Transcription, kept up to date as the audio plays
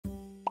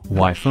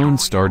Why phone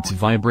starts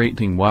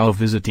vibrating while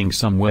visiting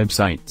some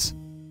websites.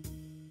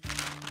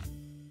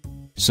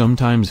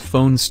 Sometimes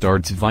phone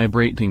starts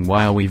vibrating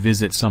while we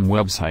visit some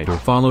website or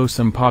follow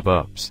some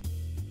pop-ups.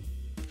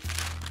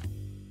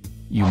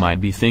 You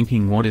might be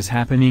thinking, what is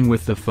happening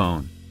with the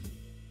phone?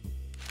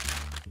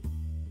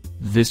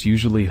 This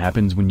usually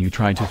happens when you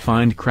try to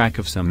find crack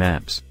of some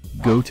apps,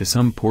 go to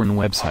some porn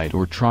website,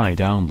 or try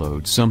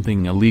download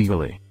something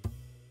illegally.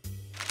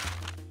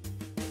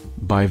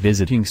 By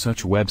visiting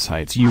such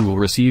websites, you will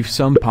receive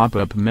some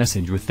pop-up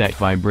message with that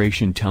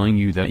vibration telling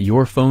you that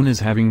your phone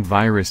is having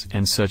virus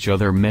and such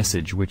other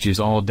message, which is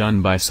all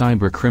done by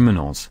cyber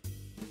criminals.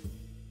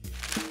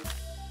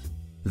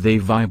 They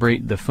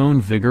vibrate the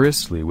phone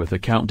vigorously with a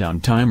countdown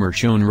timer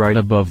shown right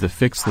above the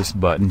Fix This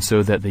button,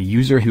 so that the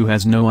user who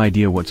has no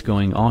idea what's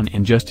going on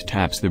and just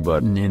taps the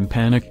button in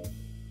panic.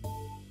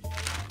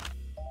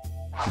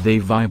 They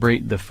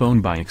vibrate the phone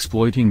by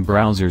exploiting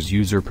browsers'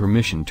 user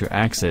permission to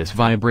access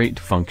vibrate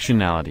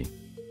functionality.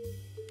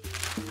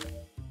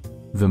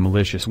 The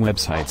malicious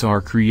websites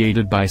are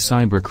created by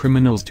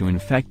cybercriminals to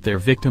infect their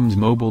victims'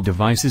 mobile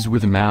devices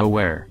with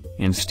malware,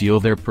 and steal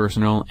their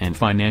personal and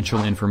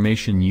financial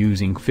information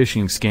using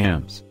phishing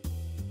scams.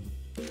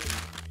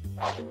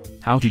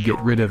 How to get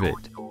rid of it?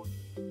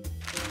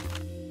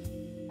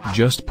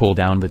 Just pull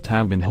down the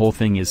tab and whole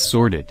thing is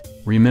sorted.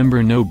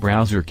 Remember, no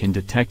browser can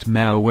detect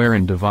malware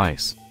and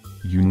device.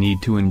 You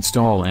need to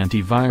install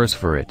antivirus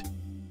for it.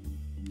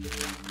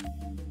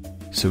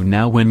 So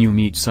now when you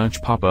meet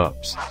such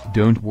pop-ups,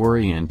 don't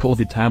worry and pull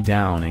the tab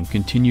down and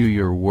continue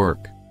your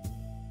work.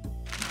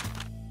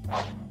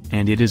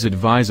 And it is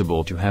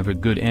advisable to have a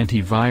good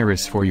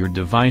antivirus for your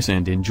device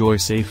and enjoy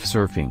safe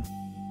surfing.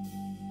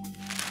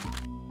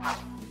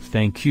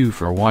 Thank you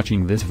for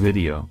watching this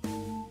video.